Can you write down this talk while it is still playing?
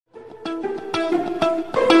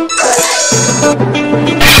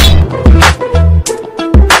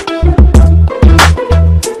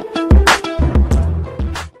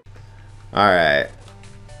Alright.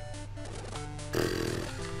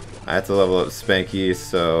 I have to level up Spanky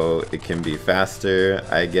so it can be faster,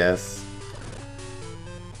 I guess.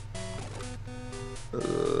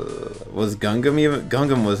 Was Gungam even?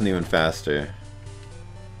 Gungam wasn't even faster.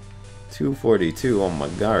 242, oh my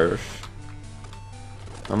gosh.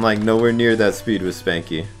 I'm like nowhere near that speed with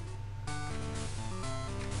Spanky.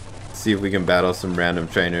 Let's see if we can battle some random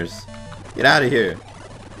trainers. Get out of here.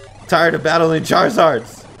 Tired of battling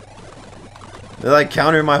Charizards. They're like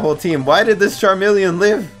countering my whole team. Why did this Charmeleon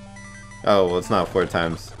live? Oh, well, it's not 4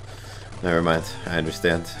 times. Never mind. I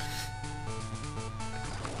understand.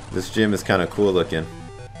 This gym is kind of cool looking.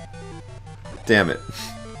 Damn it.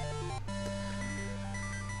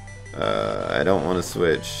 I don't want to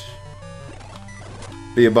switch.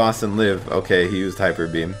 Be a boss and live. Okay, he used Hyper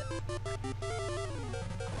Beam.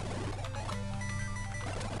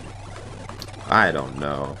 I don't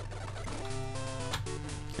know.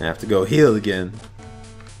 I have to go heal again.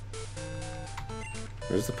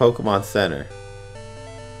 Where's the Pokemon Center?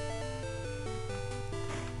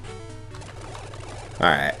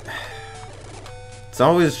 Alright. It's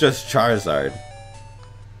always just Charizard.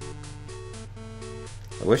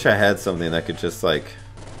 I wish I had something that could just like...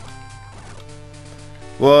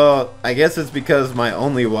 Well, I guess it's because my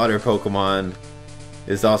only water Pokemon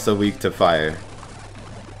is also weak to fire.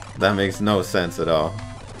 That makes no sense at all.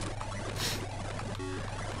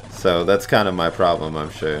 So that's kind of my problem,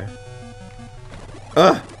 I'm sure.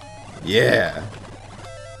 Ugh! Yeah!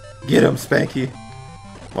 Get him, Spanky!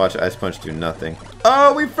 Watch Ice Punch do nothing.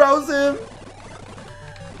 Oh, we froze him!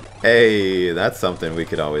 Hey, that's something we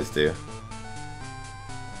could always do.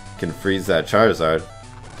 Can freeze that Charizard.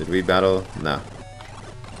 Did we battle? No.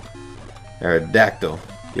 Aerodactyl.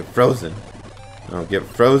 Get frozen. Oh, get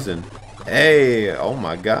frozen. Hey! Oh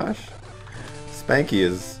my gosh. Spanky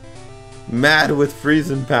is mad with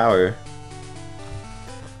freezing power.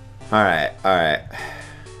 Alright, alright.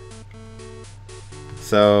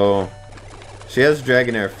 So, she has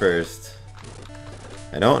Dragonair first.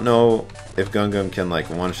 I don't know if Gungam can like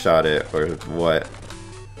one-shot it or what.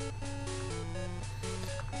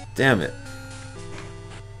 Damn it.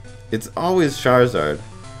 It's always Charizard.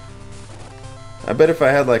 I bet if I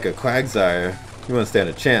had like a Quagsire, he wouldn't stand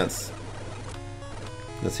a chance.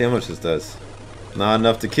 Let's see how much this does. Not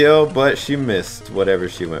enough to kill, but she missed whatever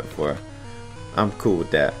she went for. I'm cool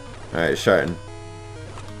with that. Alright, Sharton.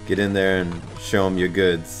 Get in there and show him your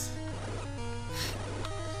goods.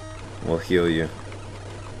 We'll heal you.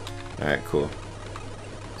 Alright, cool.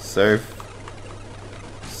 Surf.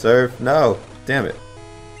 Surf. No! Damn it.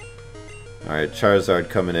 Alright, Charizard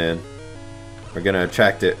coming in. We're gonna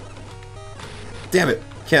attract it. Damn it!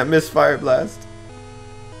 Can't miss Fire Blast.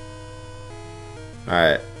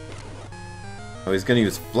 Alright. Oh, he's gonna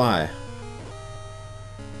use Fly.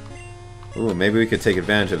 Ooh, maybe we could take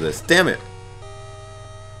advantage of this. Damn it!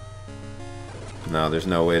 No, there's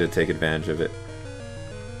no way to take advantage of it.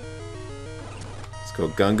 Let's go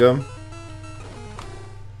Gungam.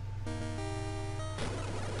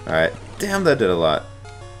 Alright. Damn, that did a lot.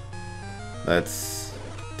 That's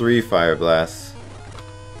 3 Fire Blasts.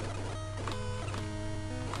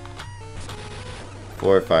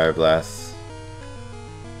 4 Fire Blasts.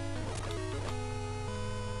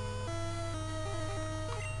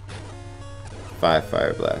 5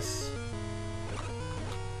 Fire Blasts.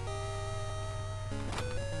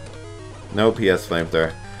 Nope, he has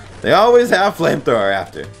Flamethrower. They always have Flamethrower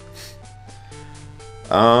after.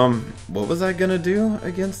 What was I gonna do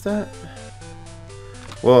against that?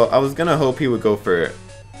 Well, I was gonna hope he would go for...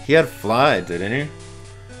 He had Fly, didn't he?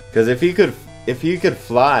 Because if he could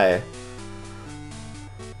fly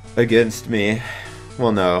against me,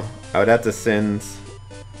 well, no, I would have to send...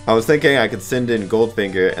 I was thinking I could send in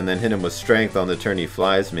Goldfinger and then hit him with Strength on the turn he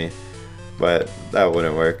flies me, but that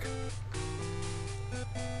wouldn't work.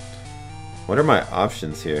 What are my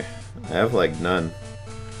options here? I have like none.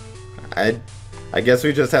 I guess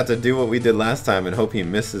we just have to do what we did last time and hope he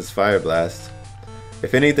misses Fire Blast.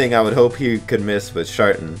 If anything, I would hope he could miss with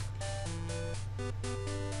Sharton.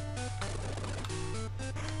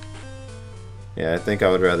 Yeah, I think I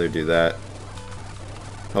would rather do that.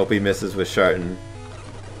 Hope he misses with Sharton.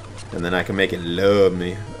 And then I can make it love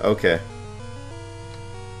me. Okay.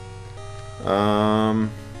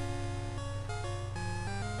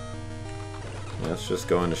 Let's just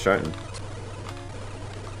go into Sharton.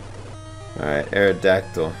 Alright,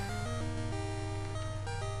 Aerodactyl.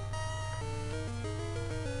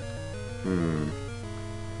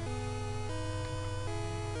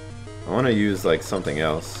 I want to use like something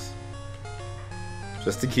else.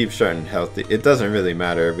 Just to keep Sharton healthy. It doesn't really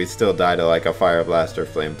matter. We still die to like a Fire Blast or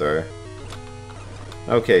Flamethrower.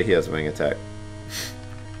 Okay, he has Wing Attack.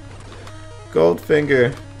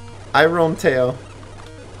 Goldfinger. Iron Tail.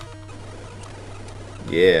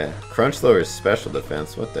 Yeah. Crunch lowers special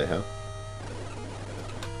defense. What the hell?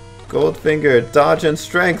 Goldfinger. Dodge and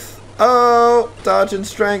Strength. Oh! Dodge and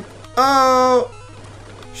Strength. Oh!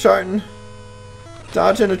 Sharton.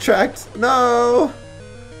 Dodge and Attract. No!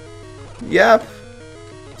 Yep.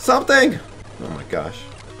 Something! Oh my gosh.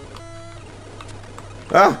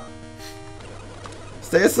 Ah!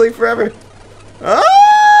 Stay asleep forever. Oh!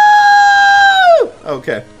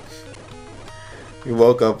 Okay. He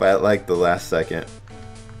woke up at like the last second.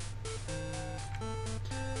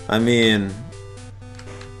 I mean,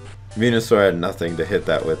 Venusaur had nothing to hit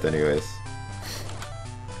that with anyways.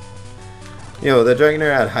 Yo, the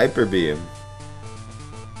Dragonair had Hyper Beam.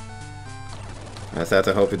 I just have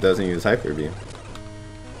to hope it doesn't use Hyper Beam.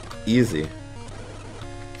 Easy.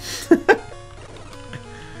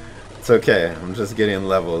 It's okay, I'm just getting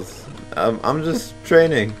levels. I'm just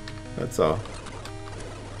training, that's all.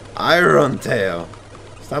 Iron Tail.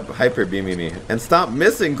 Stop Hyper Beaming me. And stop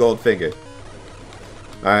missing Goldfinger.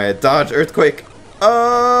 Alright, dodge Earthquake.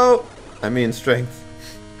 Oh! I mean Strength.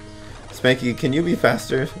 Spanky, can you be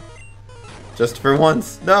faster? Just for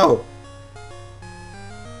once. No!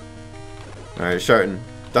 Alright, Sharton.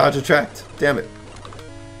 Dodge Attract. Damn it.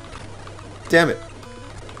 Damn it.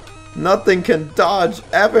 Nothing can dodge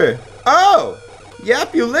ever. Oh!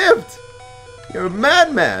 Yep, you lived! You're a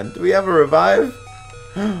madman. Do we have a revive?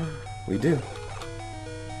 We do.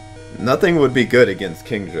 Nothing would be good against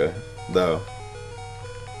Kingdra, though.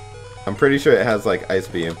 I'm pretty sure it has like Ice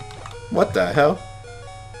Beam. What the hell?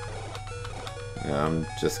 Yeah, I'm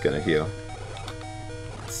just gonna heal.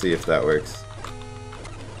 Let's see if that works.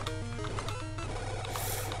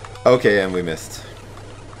 Okay, and we missed.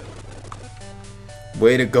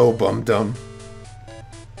 Way to go, Bum Dum.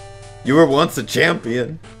 You were once a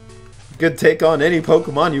champion. You could take on any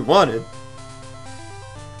Pokemon you wanted.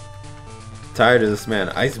 Tired of this man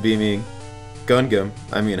Ice Beaming Gungam.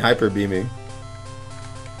 I mean Hyper Beaming.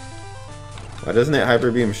 Why doesn't it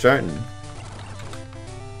Hyper Beam Sharton?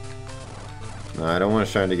 No, I don't want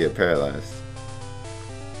Sharton to get paralyzed.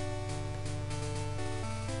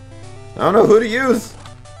 I don't know who to use.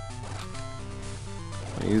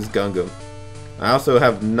 I use Gungam. I also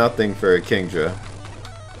have nothing for a Kingdra.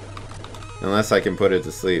 Unless I can put it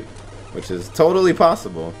to sleep. Which is totally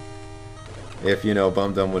possible. If, you know,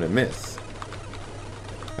 Bum Dum wouldn't miss.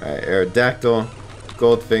 Alright, Aerodactyl.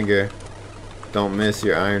 Goldfinger. Don't miss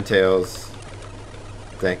your Iron Tails.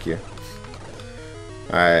 Thank you.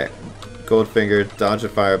 Alright. Goldfinger. Dodge a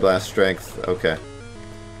Fire Blast. Strength. Okay.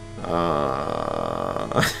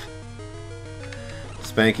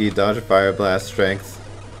 Spanky. Dodge a Fire Blast. Strength.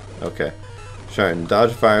 Okay. Sharton,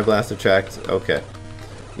 dodge Fire Blast, Attract. Okay.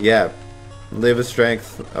 Yeah. Live a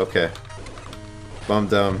Strength. Okay. Bum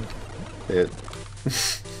Dum.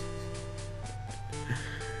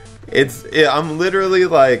 I'm literally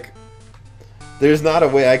like, there's not a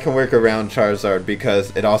way I can work around Charizard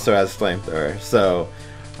because it also has Flamethrower. So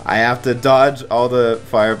I have to dodge all the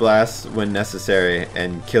Fire Blasts when necessary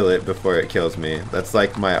and kill it before it kills me. That's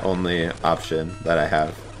like my only option that I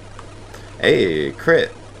have. Hey,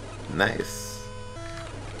 crit. Nice.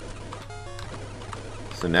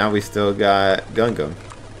 So now we still got Gungam.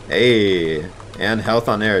 Hey, and health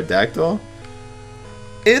on Aerodactyl.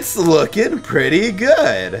 It's looking pretty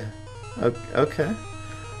good. Okay.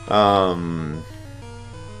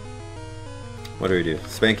 What do we do?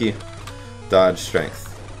 Spanky, dodge, Strength.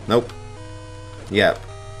 Nope. Yep.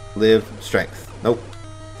 Live, Strength. Nope.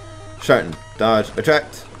 Sharton, dodge,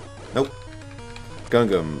 Attract. Nope.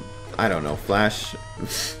 Gungam, I don't know, Flash.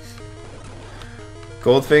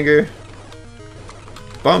 Goldfinger.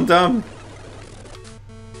 Bum Dum.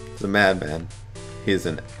 He's a madman. He's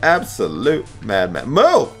an absolute madman.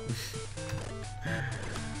 Move!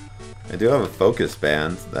 I do have a focus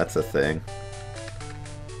band. That's a thing.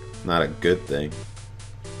 Not a good thing.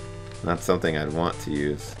 Not something I'd want to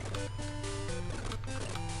use.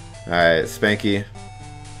 Alright, Spanky.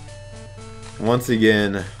 Once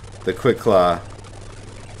again, the Quick Claw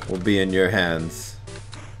will be in your hands.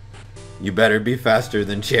 You better be faster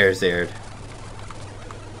than Charizard.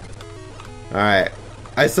 Alright.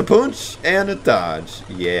 Ice a Punch and a Dodge.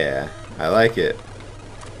 Yeah, I like it.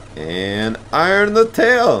 And Iron the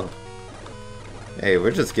Tail. Hey,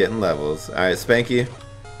 we're just getting levels. Alright, Spanky.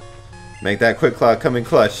 Make that Quick Claw come in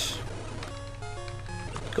clutch.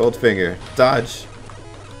 Goldfinger. Dodge.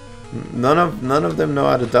 None of them know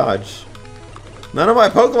how to dodge. None of my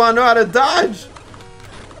Pokemon know how to dodge!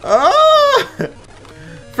 Oh!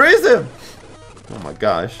 Freeze him! Oh my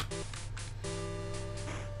gosh.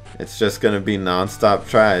 It's just gonna be non-stop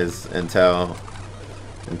tries until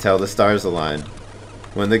the stars align.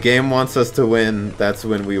 When the game wants us to win, that's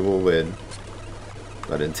when we will win.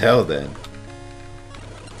 But until then,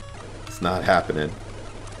 it's not happening.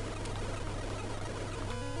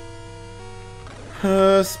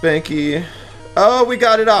 Spanky. Oh, we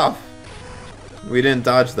got it off! We didn't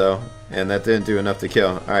dodge though, and that didn't do enough to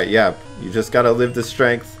kill. Alright, yeah, you just gotta live the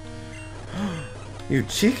strength. You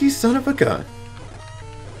cheeky son of a gun.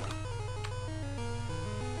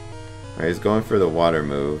 Alright, he's going for the water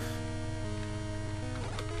move.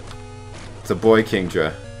 It's a boy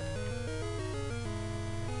Kingdra.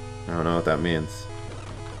 I don't know what that means.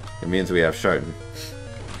 It means we have Sharton.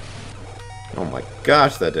 Oh my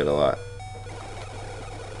gosh, that did a lot.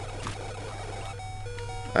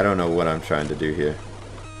 I don't know what I'm trying to do here.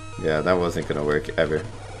 Yeah, that wasn't gonna work ever.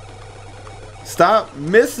 Stop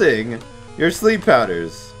missing your sleep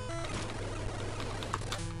powders.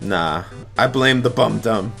 Nah, I blame the bum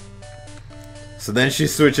dum. So then she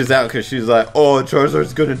switches out because she's like, oh,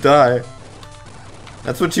 Charizard's gonna die.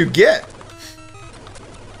 That's what you get.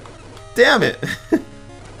 Damn it.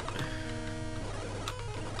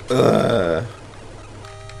 Ugh.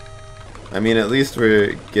 I mean, at least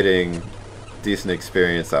we're getting decent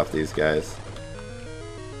experience off these guys.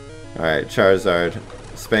 Alright, Charizard.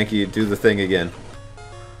 Spanky, do the thing again.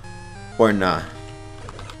 Or nah.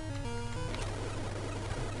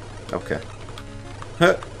 Okay.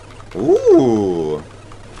 Huh. Ooh.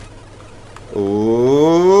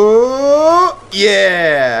 Ooh.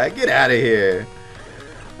 Yeah! Get out of here.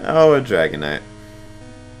 Oh, a Dragonite.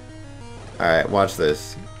 Alright, watch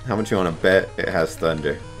this. How much you want to bet it has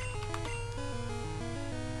Thunder?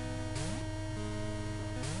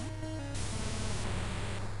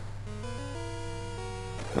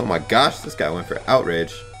 Oh my gosh, this guy went for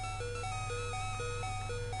Outrage.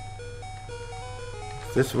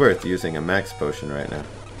 Is this worth using a max potion right now?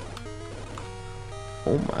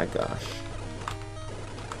 Oh my gosh.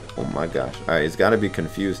 Oh my gosh. Alright, he's gotta be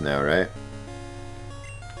confused now, right?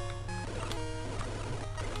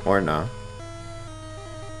 Or not.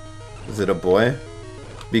 Is it a boy?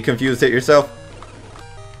 Be confused, hit yourself.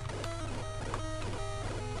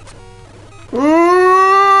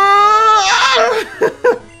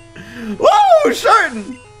 Whoa,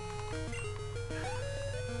 Sharton!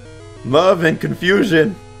 Love and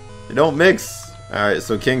confusion. They don't mix. Alright,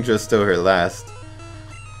 so Kingdra's still her last.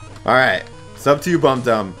 Alright, it's up to you, Bum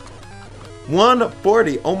Dum.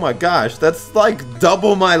 140. Oh my gosh, that's like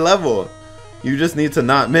double my level. You just need to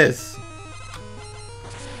not miss.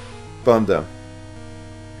 Bum Dum.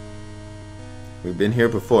 We've been here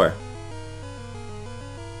before.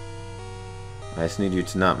 I just need you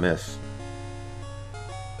to not miss.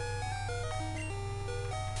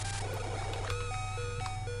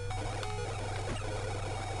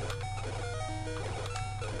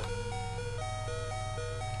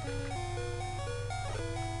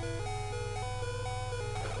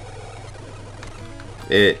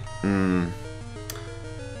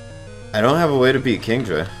 I don't have a way to beat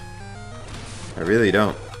Kingdra. I really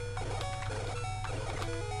don't.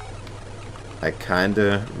 I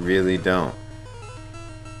kinda really don't.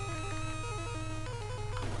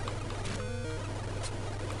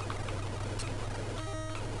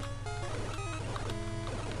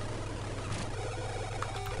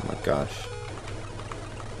 Oh my gosh.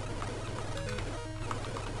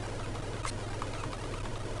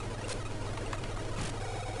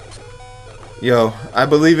 Yo, I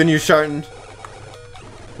believe in you, Sharton.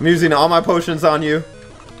 I'm using all my potions on you.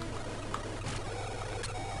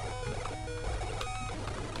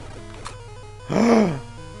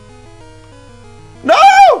 No!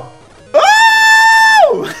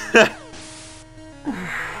 Oh!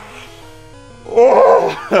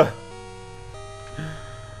 Oh!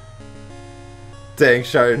 Dang,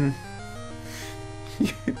 Sharton.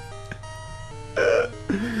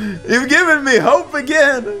 You've given me hope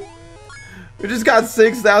again. We just got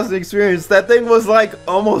 6,000 experience. That thing was like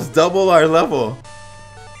almost double our level.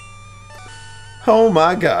 Oh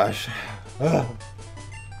my gosh.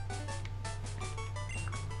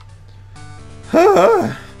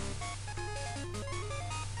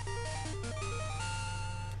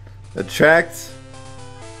 Attract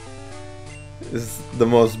is the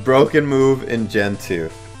most broken move in Gen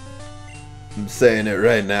 2. I'm saying it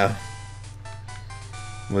right now.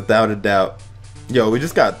 Without a doubt. Yo, we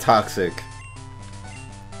just got Toxic.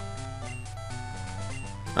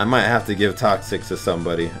 I might have to give Toxic to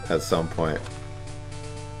somebody at some point.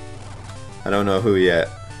 I don't know who yet.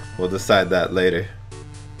 We'll decide that later.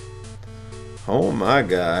 Oh my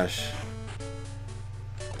gosh.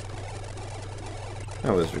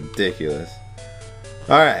 That was ridiculous.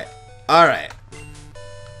 Alright. Alright.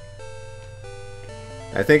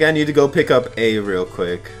 I think I need to go pick up A real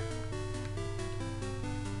quick.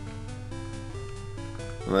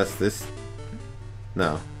 Unless this...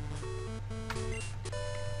 No.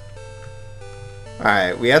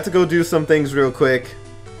 Alright, we have to go do some things real quick.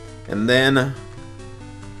 And then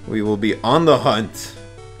we will be on the hunt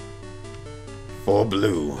for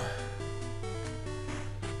blue.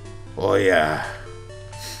 Oh yeah.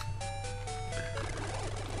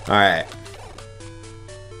 Alright.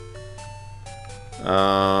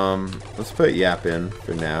 Let's put Yap in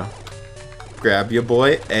for now. Grab your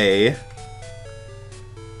boy A.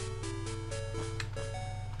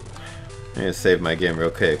 I'm gonna save my game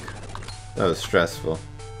real quick. That was stressful.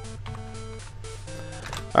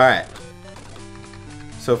 Alright.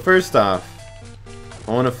 So first off,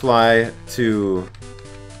 I want to fly to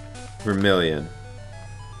Vermilion.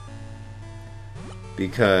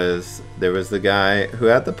 Because there was the guy who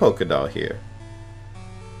had the polka doll here.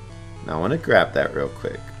 Now I want to grab that real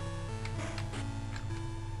quick.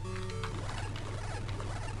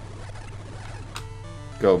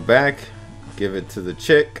 Go back, give it to the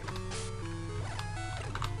chick.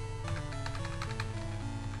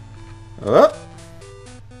 Oh!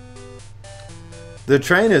 The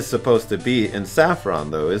train is supposed to be in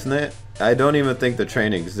Saffron though, isn't it? I don't even think the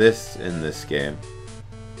train exists in this game.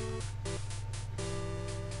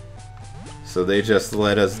 So they just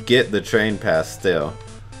let us get the train pass still.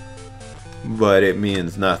 But it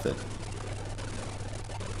means nothing.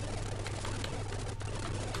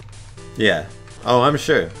 Yeah. Oh, I'm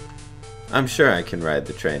sure. I'm sure I can ride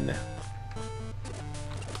the train now.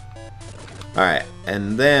 Alright,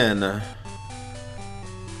 and then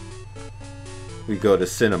we go to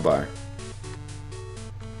Cinnabar.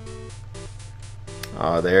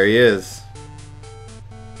 Oh, there he is.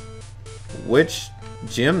 Which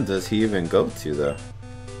gym does he even go to, though?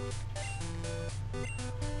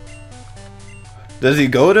 Does he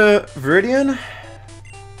go to Viridian?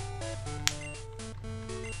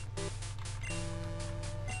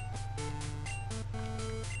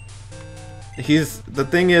 The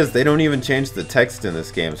thing is, they don't even change the text in this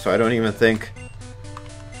game, so I don't even think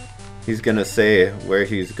he's gonna say where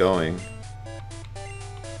he's going.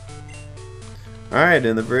 Alright,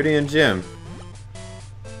 in the Viridian gym.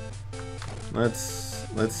 Let's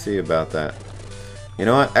see about that. You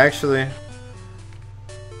know what, actually,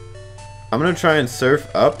 I'm gonna try and surf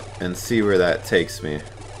up and see where that takes me.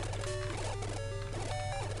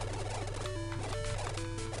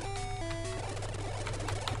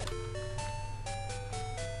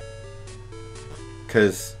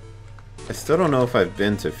 Because I still don't know if I've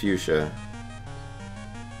been to Fuchsia.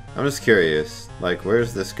 I'm just curious, like,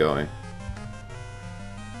 where's this going?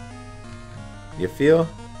 You feel?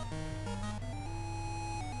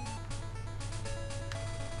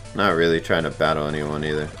 Not really trying to battle anyone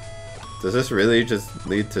either. Does this really just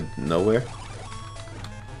lead to nowhere?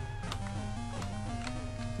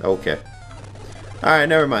 Okay. Alright,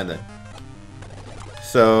 never mind then.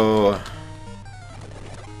 So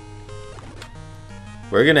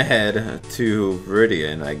we're gonna head to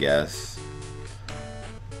Viridian, I guess.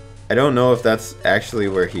 I don't know if that's actually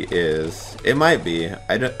where he is. It might be.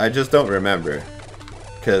 I just don't remember.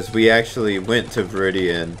 Because we actually went to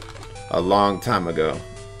Viridian a long time ago.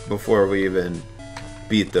 Before we even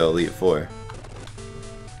beat the Elite Four.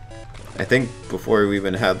 I think before we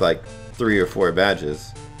even had like 3 or 4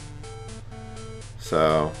 badges.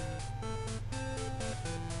 So.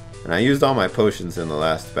 And I used all my potions in the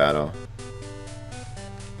last battle.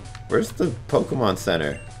 Where's the Pokemon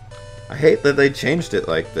Center? I hate that they changed it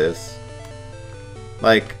like this.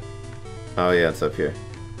 Like, oh yeah, it's up here.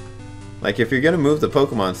 Like, if you're gonna move the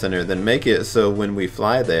Pokemon Center, then make it so when we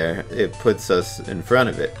fly there, it puts us in front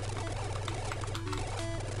of it.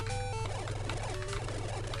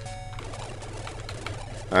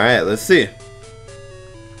 Alright, let's see.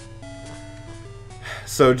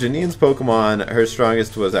 So, Janine's Pokemon, her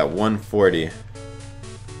strongest was at 140.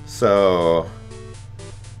 So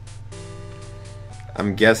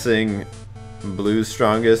I'm guessing Blue's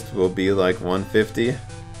strongest will be like 150.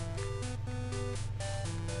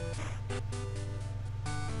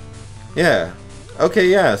 Yeah. Okay,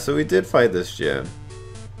 yeah, so we did fight this gym.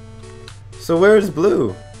 So where's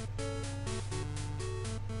Blue?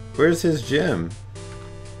 Where's his gym?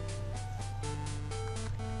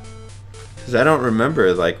 Because I don't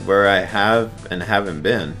remember like where I have and haven't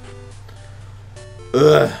been.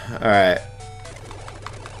 Ugh. Alright.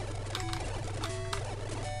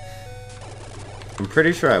 I'm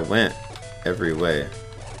pretty sure I went every way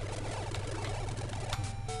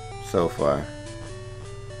so far.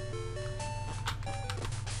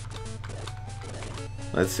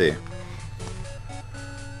 Let's see.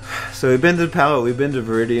 So we've been to Pallet, we've been to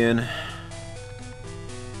Viridian.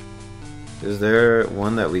 Is there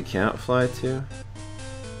one that we can't fly to?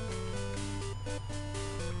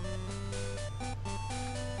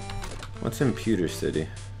 What's in Pewter City?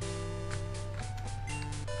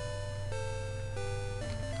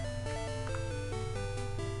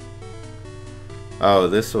 Oh,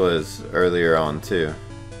 this was earlier on too.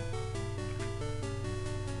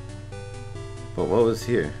 But what was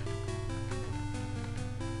here?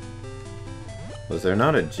 Was there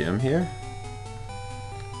not a gym here?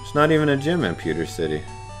 There's not even a gym in Pewter City.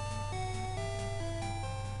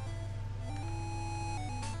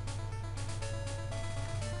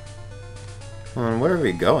 Hold on, where are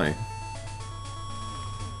we going?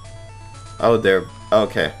 Oh, there.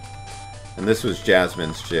 Okay. And this was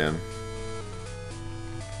Jasmine's gym.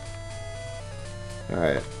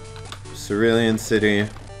 Alright. Cerulean City.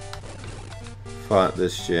 Fought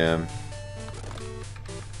this gym.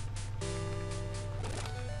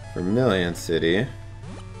 Vermilion City.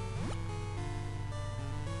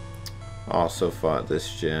 Also fought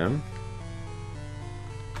this gym.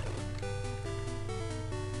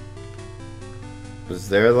 Was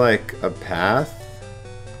there like a path?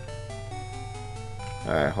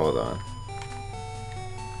 Alright, hold on.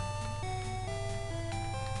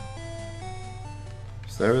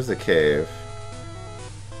 So there was a cave.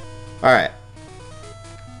 Alright.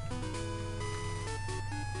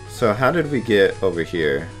 So how did we get over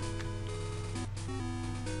here?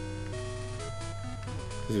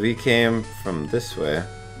 Because we came from this way.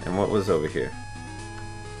 And what was over here?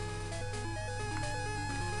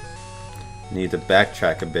 Need to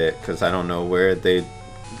backtrack a bit because I don't know where they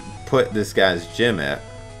put this guy's gym at.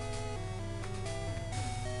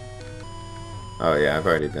 Oh yeah, I've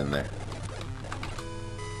already been there.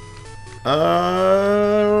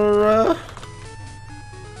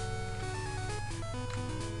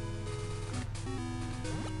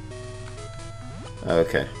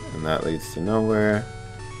 Okay, and that leads to nowhere.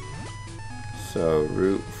 So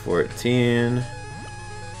Route 14.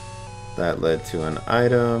 That led to an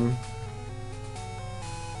item.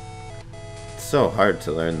 It's so hard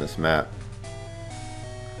to learn this map.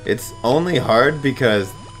 It's only hard because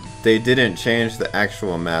they didn't change the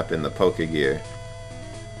actual map in the Pokegear.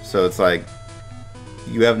 So it's like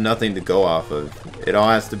you have nothing to go off of. It all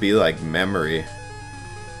has to be like memory.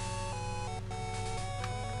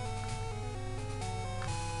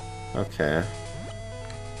 Okay.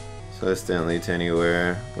 So this didn't lead to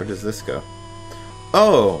anywhere. Where does this go?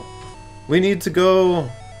 Oh! We need to go...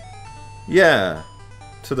 Yeah.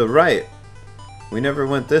 To the right. We never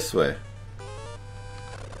went this way.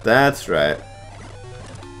 That's right.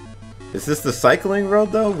 Is this the cycling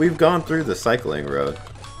road though? We've gone through the cycling road.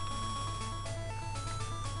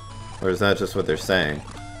 Or is that just what they're saying?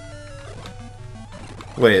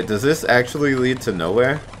 Wait, does this actually lead to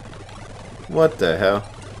nowhere? What the hell?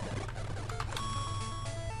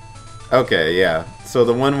 Okay, yeah. So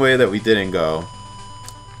the one way that we didn't go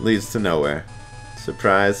leads to nowhere.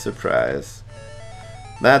 Surprise, surprise.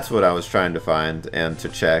 That's what I was trying to find and to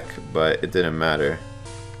check, but it didn't matter.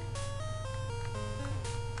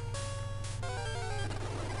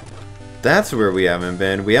 That's where we haven't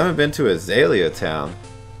been. We haven't been to Azalea Town.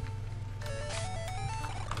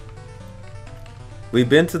 We've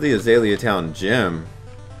been to the Azalea Town gym,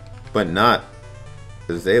 but not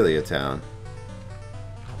Azalea Town.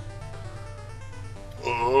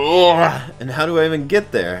 And how do I even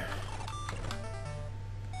get there?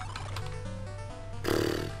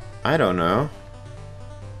 I don't know.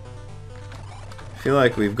 I feel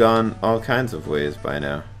like we've gone all kinds of ways by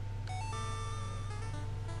now.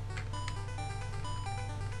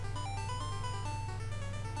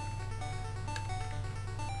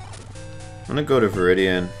 I'm gonna go to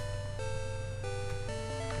Viridian.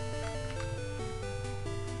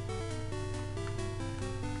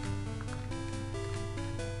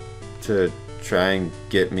 To try and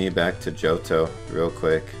get me back to Johto real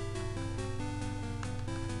quick.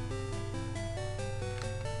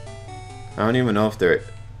 I don't even know if there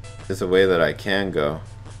is a way that I can go.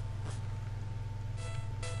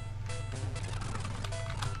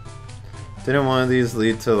 Didn't one of these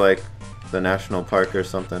lead to like the national park or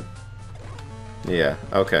something? Yeah,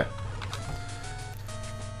 okay.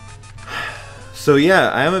 So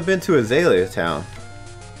yeah, I haven't been to Azalea Town.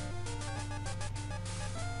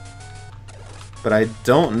 But I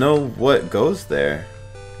don't know what goes there.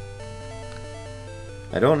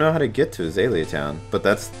 I don't know how to get to Azalea Town, but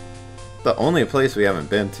that's the only place we haven't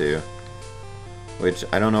been to. Which,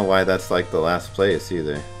 I don't know why that's like the last place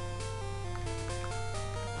either.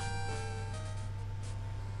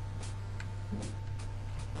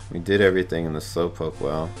 We did everything in the Slowpoke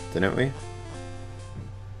well, didn't we?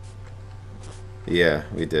 Yeah,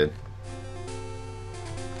 we did.